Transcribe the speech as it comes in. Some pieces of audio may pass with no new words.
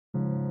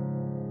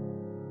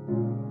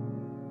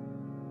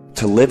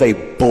To live a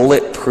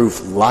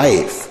bulletproof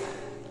life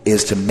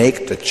is to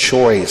make the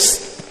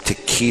choice to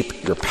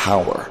keep your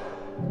power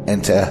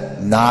and to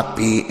not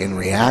be in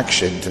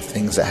reaction to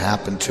things that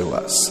happen to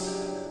us.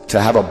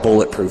 To have a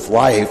bulletproof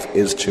life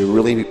is to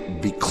really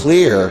be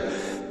clear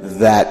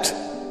that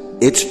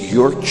it's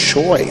your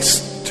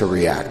choice to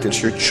react.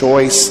 It's your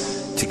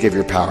choice to give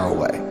your power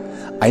away.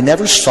 I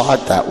never saw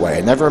it that way.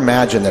 I never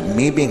imagined that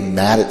me being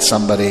mad at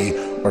somebody,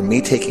 or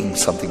me taking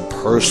something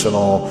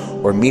personal,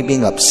 or me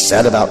being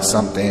upset about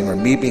something, or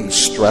me being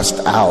stressed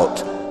out,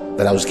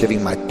 that I was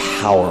giving my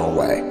power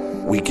away.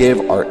 We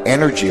give our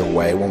energy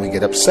away when we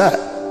get upset.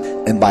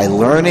 And by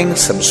learning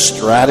some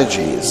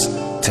strategies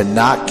to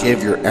not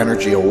give your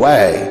energy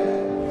away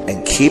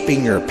and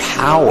keeping your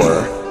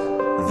power,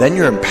 then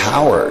you're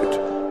empowered.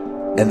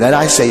 And then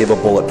I say you have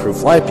a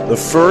bulletproof life. The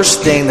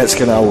first thing that's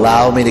going to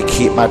allow me to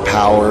keep my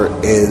power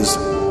is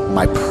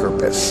my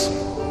purpose.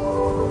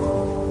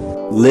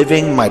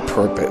 Living my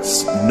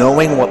purpose,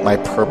 knowing what my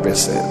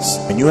purpose is.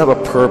 And you have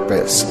a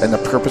purpose, and the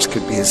purpose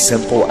could be as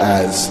simple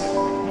as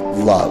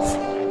love.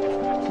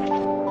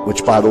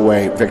 Which, by the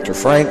way, Viktor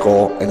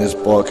Frankl in his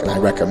book, and I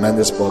recommend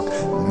this book,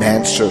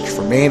 Man's Search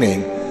for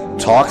Meaning,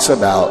 talks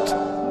about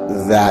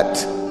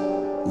that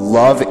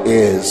love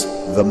is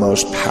the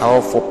most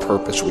powerful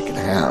purpose we can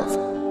have.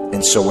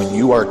 And so when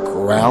you are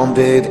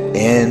grounded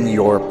in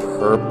your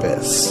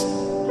purpose,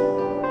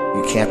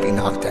 you can't be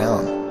knocked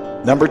down.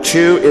 Number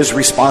 2 is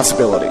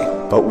responsibility.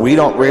 But we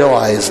don't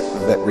realize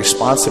that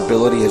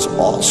responsibility is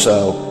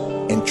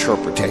also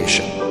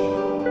interpretation.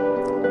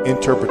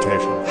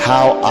 Interpretation.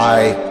 How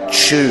I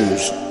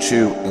choose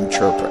to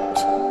interpret.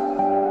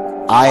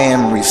 I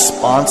am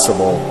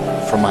responsible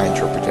for my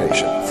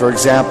interpretation. For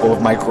example,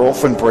 if my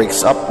girlfriend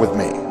breaks up with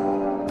me,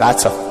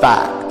 that's a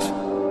fact.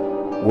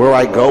 Where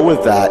I go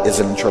with that is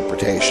an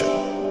interpretation.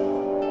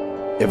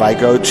 If I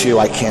go to,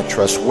 I can't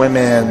trust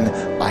women,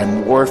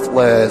 I'm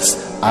worthless,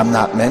 I'm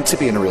not meant to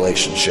be in a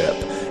relationship,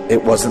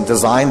 it wasn't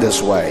designed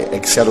this way,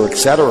 etc.,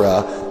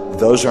 etc.,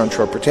 those are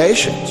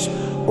interpretations.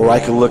 Or I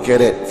could look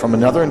at it from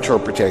another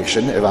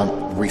interpretation. If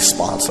I'm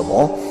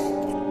responsible,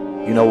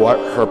 you know what?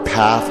 Her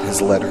path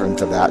has led her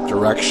into that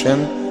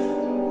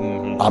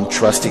direction. I'm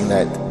trusting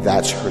that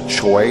that's her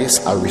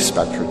choice. I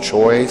respect her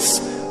choice.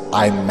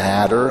 I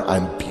matter.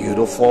 I'm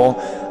beautiful.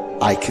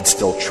 I can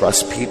still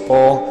trust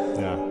people.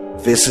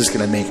 This is going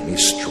to make me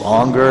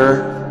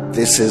stronger.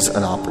 This is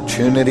an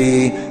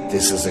opportunity.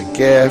 This is a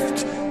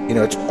gift. You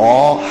know, it's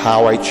all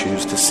how I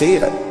choose to see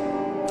it.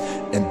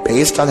 And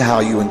based on how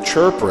you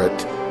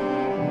interpret,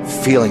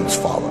 feelings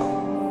follow.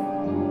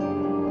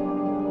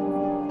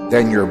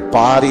 Then your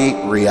body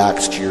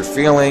reacts to your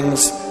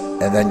feelings,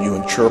 and then you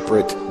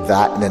interpret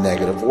that in a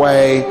negative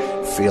way.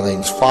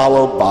 Feelings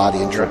follow,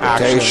 body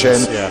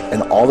interpretation,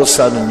 and all of a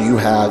sudden you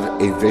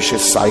have a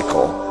vicious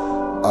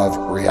cycle of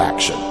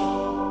reaction.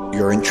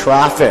 You're in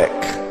traffic.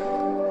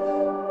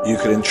 You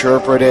could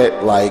interpret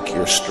it like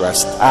you're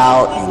stressed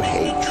out, you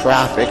hate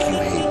traffic, you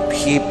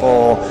hate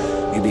people,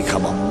 you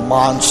become a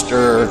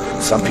monster.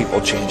 Some people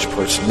change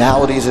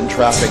personalities in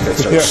traffic. They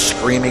start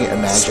screaming,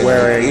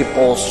 imagining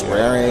people,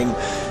 swearing,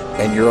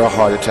 and you're a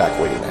heart attack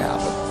waiting to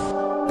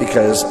happen.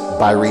 Because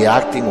by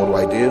reacting,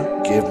 what do?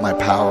 Give my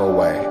power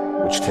away,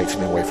 which takes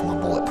me away from a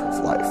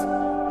bulletproof life.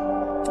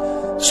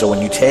 So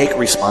when you take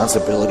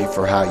responsibility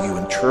for how you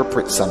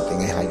interpret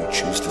something and how you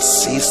choose to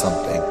see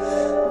something,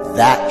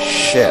 that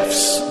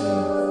shifts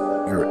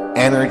your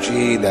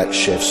energy, that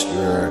shifts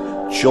your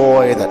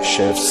joy, that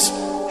shifts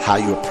how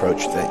you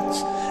approach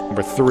things.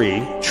 Number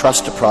 3,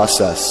 trust the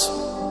process.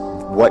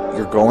 What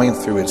you're going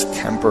through is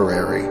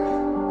temporary,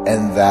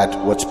 and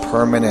that what's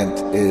permanent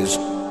is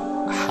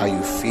how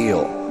you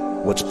feel.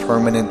 What's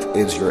permanent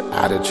is your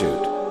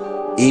attitude.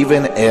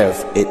 Even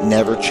if it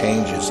never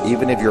changes,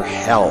 even if your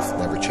health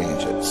never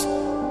changes,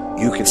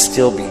 you could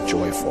still be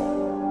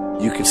joyful.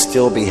 You could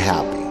still be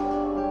happy.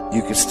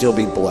 You could still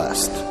be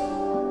blessed.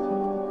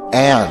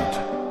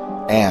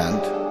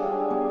 And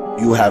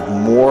you have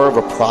more of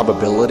a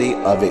probability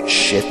of it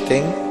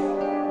shifting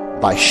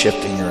by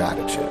shifting your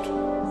attitude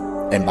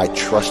and by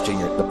trusting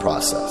the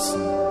process.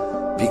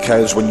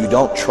 Because when you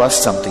don't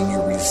trust something,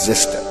 you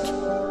resist it.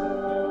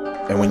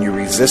 And when you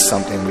resist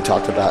something, we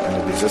talked about in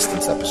the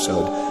resistance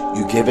episode,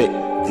 you give it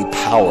the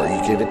power,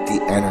 you give it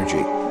the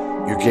energy.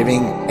 You're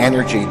giving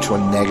energy to a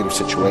negative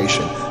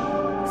situation.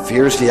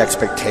 Fear is the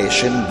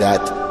expectation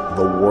that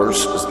the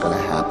worst is going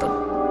to happen.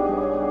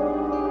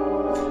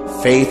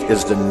 Faith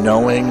is the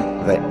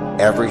knowing that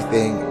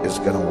everything is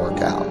going to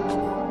work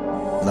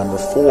out. Number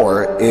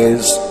 4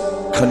 is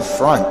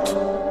confront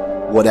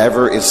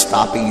whatever is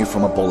stopping you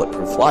from a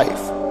bulletproof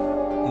life.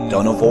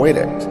 Don't avoid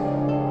it.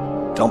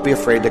 Don't be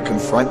afraid to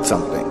confront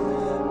something.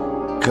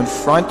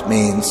 Confront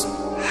means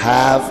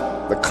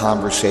have the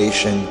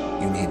conversation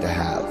you need to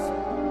have.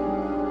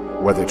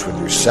 Whether it's with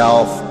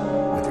yourself,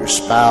 with your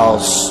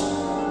spouse,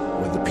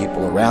 with the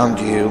people around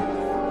you,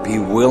 be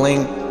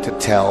willing to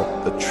tell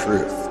the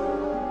truth.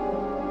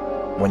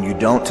 When you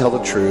don't tell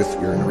the truth,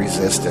 you're in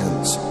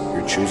resistance,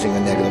 you're choosing a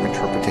negative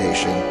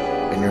interpretation,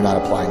 and you're not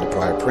applying the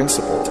prior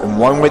principles. And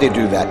one way to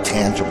do that,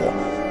 tangible,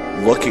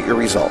 look at your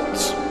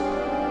results.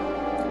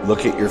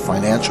 Look at your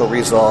financial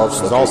results.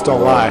 Results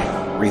don't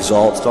lie.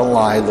 Results don't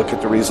lie. Look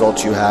at the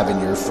results you have in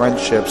your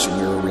friendships, in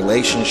your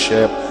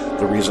relationship,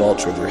 the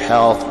results with your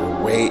health,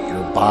 your weight,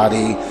 your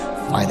body,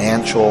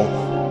 financial.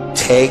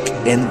 Take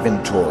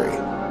inventory.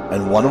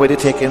 And one way to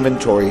take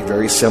inventory,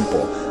 very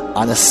simple.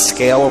 On a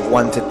scale of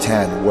 1 to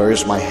 10,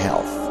 where's my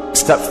health?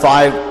 Step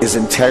 5 is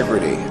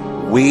integrity.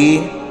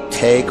 We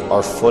take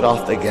our foot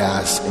off the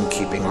gas in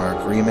keeping our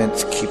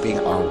agreements, keeping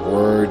our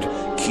word,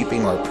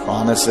 keeping our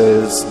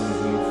promises.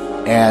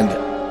 And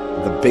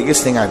the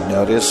biggest thing I've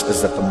noticed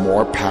is that the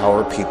more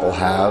power people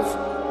have,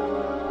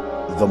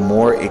 the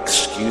more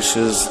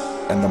excuses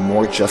and the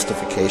more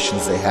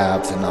justifications they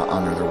have to not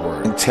honor their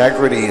word.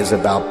 Integrity is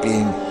about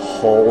being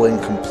whole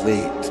and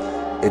complete.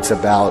 It's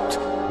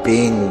about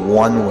being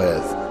one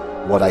with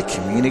what I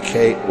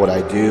communicate, what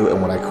I do,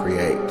 and what I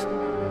create.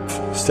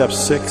 Step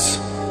 6.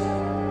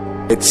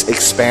 It's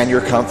expand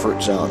your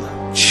comfort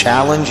zone.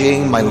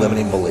 Challenging my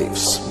limiting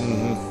beliefs.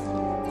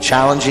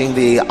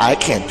 Challenging I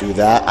can't do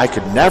that. I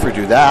could never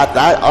do that.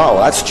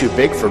 That's too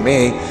big for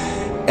me.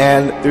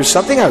 And there's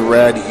something I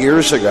read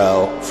years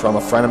ago from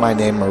a friend of mine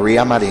named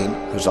Maria Marin,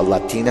 who's a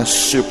Latina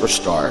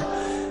superstar.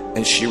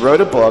 And she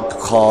wrote a book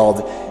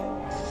called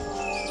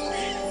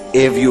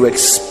If You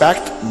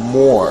Expect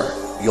More,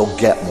 You'll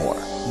Get More.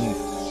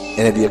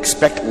 And if you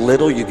expect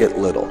little, you get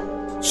little.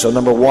 So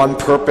number 1,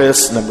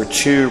 purpose. Number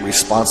 2,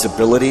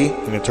 responsibility.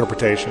 And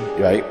interpretation.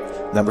 Right.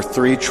 Number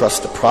 3,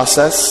 trust the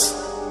process.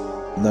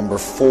 Number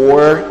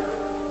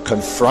 4,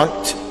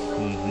 confront.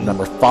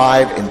 Number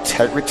 5,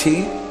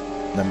 integrity.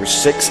 Number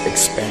 6,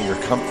 expand your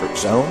comfort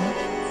zone.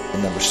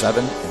 And number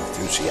 7,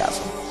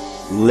 enthusiasm.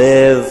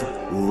 Live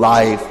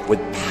life with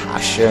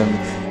passion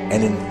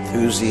and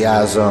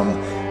enthusiasm,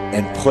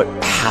 and put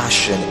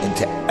passion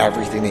into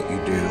everything that you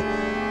do.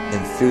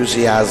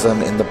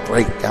 Enthusiasm in the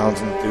breakdowns,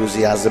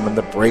 enthusiasm in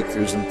the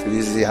breakthroughs,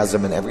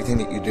 enthusiasm in everything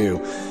that you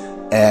do.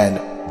 And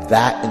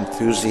that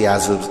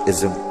enthusiasm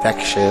is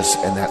infectious,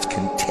 and that's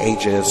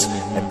contagious,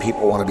 and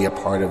people want to be a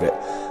part of it.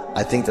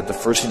 I think that the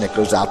first thing that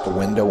goes out the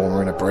window when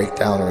we're in a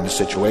breakdown or in a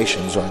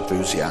situation is our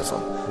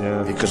enthusiasm.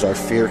 Because our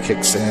fear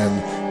kicks in,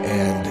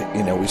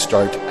 and we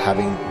start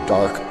having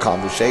dark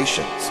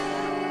conversations.